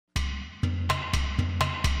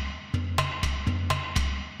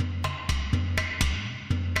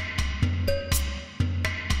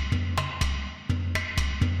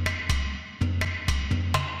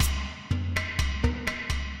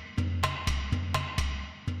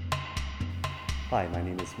Hi, my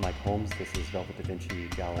name is Mike Holmes. This is Velvet Da Vinci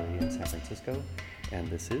Gallery in San Francisco, and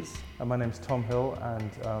this is... My name is Tom Hill,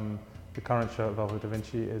 and the current show at Velvet Da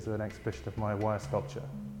Vinci is an exhibition of my wire sculpture.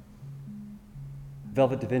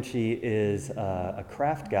 Velvet Da Vinci is a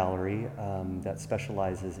craft gallery that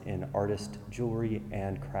specializes in artist jewelry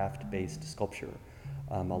and craft-based sculpture.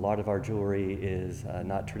 A lot of our jewelry is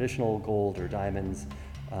not traditional gold or diamonds,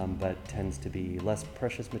 but tends to be less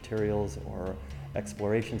precious materials or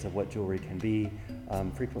explorations of what jewelry can be.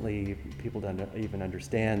 Frequently, people don't even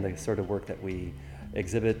understand the sort of work that we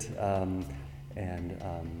exhibit, and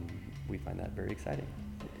we find that very exciting.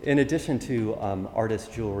 In addition to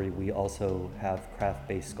artist jewelry, we also have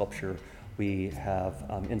craft-based sculpture. We have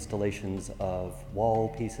installations of wall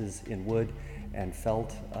pieces in wood and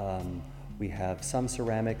felt. We have some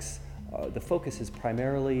ceramics. The focus is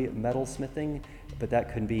primarily metal smithing, but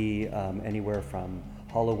that can be anywhere from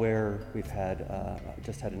hollowware. We've had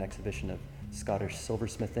just had an exhibition of Scottish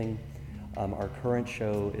silversmithing. Our current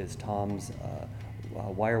show is Tom's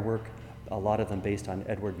wire work, a lot of them based on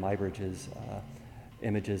Edward Muybridge's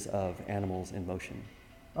images of animals in motion.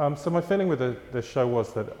 So my feeling with the show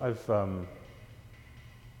was that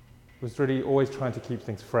was really always trying to keep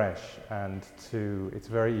things fresh, and it's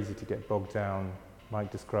very easy to get bogged down.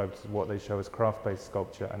 Mike described what they show as craft-based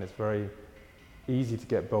sculpture, and it's very easy to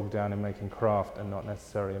get bogged down in making craft and not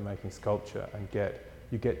necessarily in making sculpture, and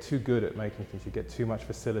you get too good at making things, you get too much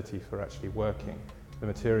facility for actually working the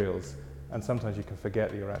materials, and sometimes you can forget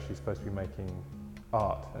that you're actually supposed to be making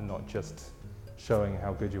art and not just showing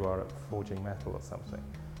how good you are at forging metal or something.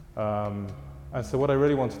 And so what I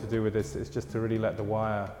really wanted to do with this is just to really let the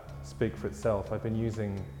wire speak for itself. I've been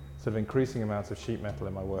using sort of increasing amounts of sheet metal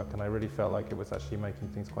in my work, and I really felt like it was actually making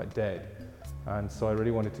things quite dead. And so I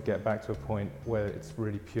really wanted to get back to a point where it's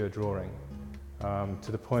really pure drawing,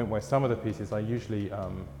 to the point where some of the pieces I usually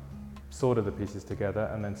solder the pieces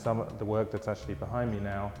together, and then some of the work that's actually behind me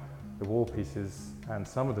now, the wall pieces and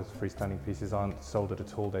some of the freestanding pieces aren't soldered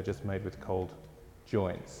at all, they're just made with cold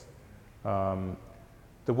joints.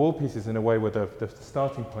 The wall pieces in a way were the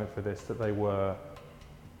starting point for this, that they were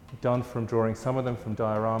done from drawing, some of them from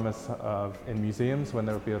dioramas in museums, when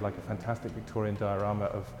there would be like a fantastic Victorian diorama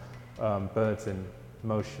of birds in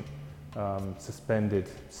motion, suspended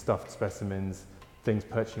stuffed specimens, things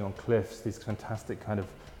perching on cliffs, these fantastic kind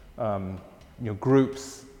of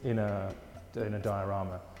groups in a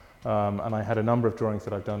diorama. And I had a number of drawings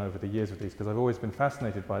that I've done over the years with these, because I've always been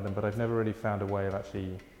fascinated by them, but I've never really found a way of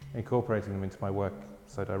actually incorporating them into my work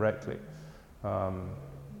so directly.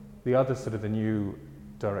 The other sort of the new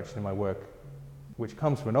direction in my work, which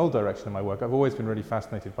comes from an old direction in my work, I've always been really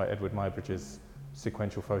fascinated by Edward Muybridge's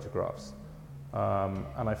sequential photographs.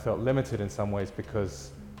 And I felt limited in some ways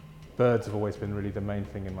because birds have always been really the main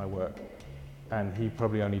thing in my work. And he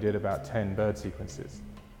probably only did about 10 bird sequences.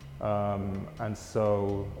 And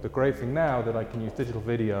so the great thing now that I can use digital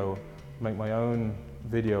video, make my own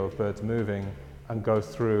video of birds moving, and go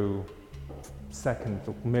through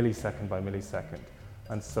millisecond by millisecond.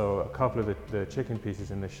 And so a couple of the chicken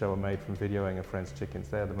pieces in this show are made from videoing a friend's chickens.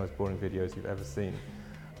 They are the most boring videos you've ever seen.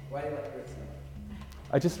 Why do you like birds?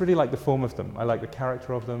 I just really like the form of them. I like the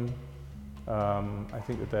character of them. I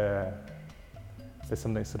think that there's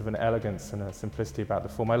something sort of an elegance and a simplicity about the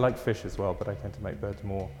form. I like fish as well, but I tend to make birds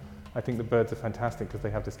more. I think the birds are fantastic because they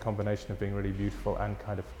have this combination of being really beautiful and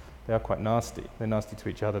they are quite nasty. They're nasty to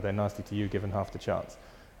each other, they're nasty to you given half the chance.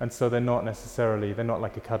 And so they're not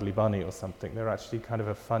like a cuddly bunny or something. They're actually kind of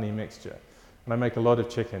a funny mixture. And I make a lot of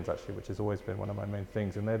chickens actually, which has always been one of my main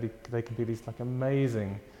things. And they can be these like have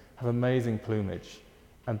amazing plumage,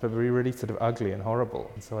 but be really sort of ugly and horrible.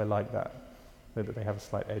 And so I like that they have a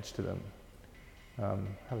slight edge to them.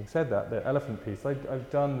 Having said that, the elephant piece, I've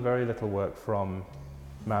done very little work from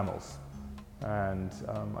mammals. And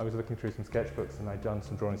I was looking through some sketchbooks, and I'd done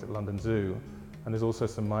some drawings at London Zoo. And there's also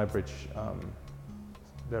some Muybridge,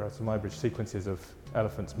 there are some Muybridge sequences of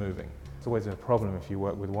elephants moving. It's always a problem if you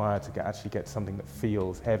work with wire to actually get something that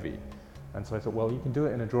feels heavy. And so I thought, well, you can do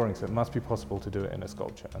it in a drawing, so it must be possible to do it in a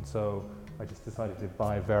sculpture. And so I just decided to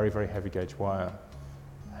buy very, very heavy gauge wire.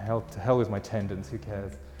 To hell with my tendons, who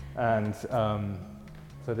cares? And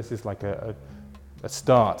so this is like a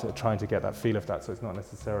start at trying to get that feel of that. So it's not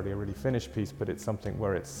necessarily a really finished piece, but it's something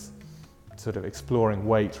where it's sort of exploring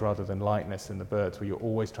weight rather than lightness in the birds, where you're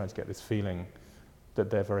always trying to get this feeling that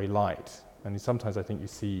they're very light. And sometimes I think you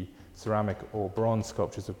see ceramic or bronze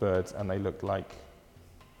sculptures of birds and they look like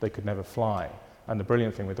they could never fly. And the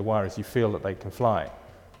brilliant thing with the wire is you feel that they can fly.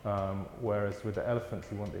 Whereas with the elephants,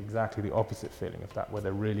 you want exactly the opposite feeling of that, where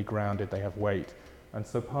they're really grounded, they have weight. And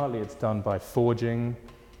so partly it's done by forging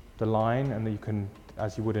the line, and you can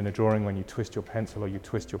as you would in a drawing when you twist your pencil or you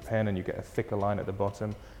twist your pen and you get a thicker line at the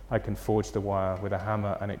bottom. I can forge the wire with a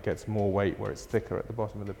hammer and it gets more weight where it's thicker at the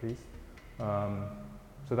bottom of the piece.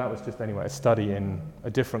 So that was just, anyway, a study in a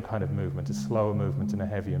different kind of movement, a slower movement and a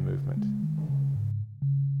heavier movement.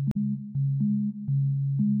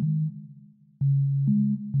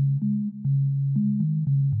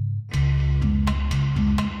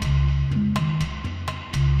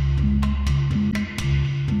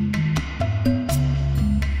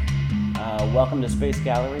 Welcome to Space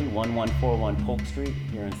Gallery, 1141 Polk Street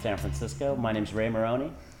here in San Francisco. My name's Ray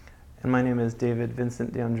Maroney. And my name is David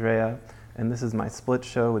Vincent DeAndrea, and this is my split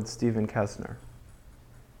show with Stephen Kastner.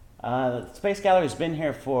 Space Gallery's been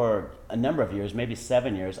here for a number of years, maybe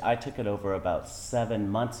 7 years. I took it over about 7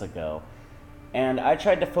 months ago. And I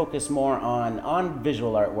tried to focus more on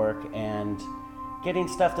visual artwork and getting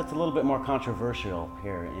stuff that's a little bit more controversial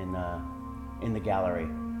here in the gallery.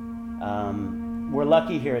 We're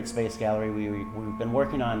lucky here at Space Gallery. We've been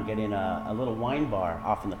working on getting a little wine bar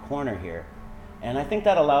off in the corner here. And I think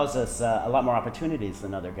that allows us a lot more opportunities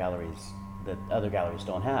than other galleries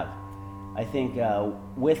don't have. I think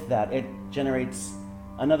with that, it generates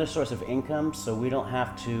another source of income, so we don't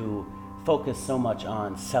have to focus so much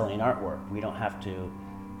on selling artwork. We don't have to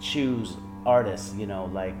choose artists,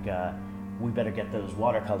 like we better get those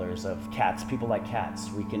watercolors of cats. People like cats.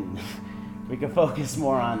 We can focus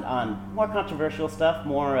more on more controversial stuff,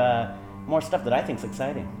 more stuff that I think is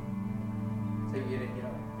exciting. So you don't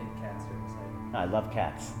think cats are exciting? I love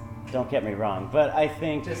cats. Don't get me wrong, but I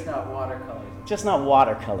think Just not watercolors. just not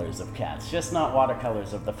watercolors of cats, just not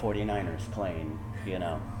watercolors of the 49ers playing,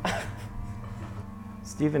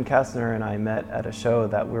 Stephen Kastner and I met at a show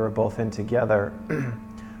that we were both in together,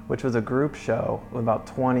 which was a group show with about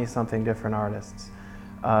 20-something different artists.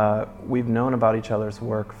 We've known about each other's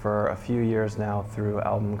work for a few years now through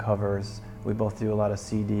album covers. We both do a lot of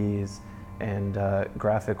CDs and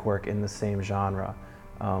graphic work in the same genre.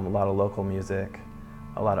 A lot of local music,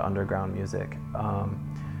 a lot of underground music.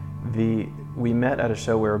 We met at a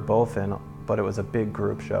show we were both in, but it was a big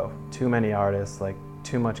group show. Too many artists, like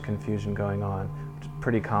too much confusion going on, which is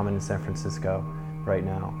pretty common in San Francisco right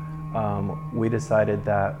now. We decided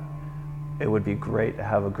that it would be great to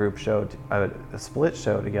have a group show, a split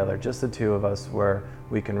show together, just the two of us, where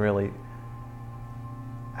we can really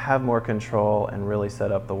have more control and really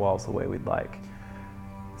set up the walls the way we'd like.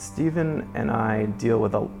 Stephen and I deal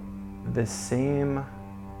with the same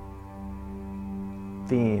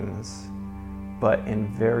themes, but in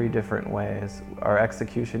very different ways. Our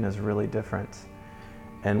execution is really different.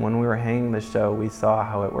 And when we were hanging the show, we saw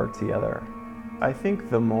how it worked together. I think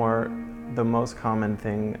the most common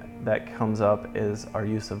thing that comes up is our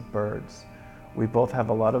use of birds. We both have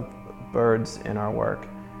a lot of birds in our work.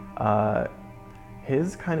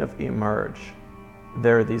 His kind of emerge.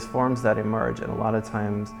 There are these forms that emerge, and a lot of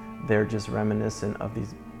times they're just reminiscent of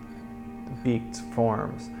these beaked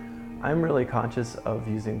forms. I'm really conscious of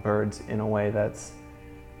using birds in a way that's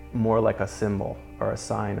more like a symbol or a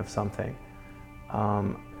sign of something.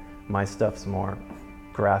 My stuff's more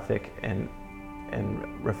graphic and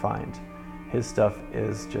refined. His stuff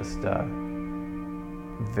is just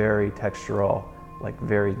very textural, like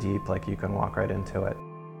very deep, like you can walk right into it.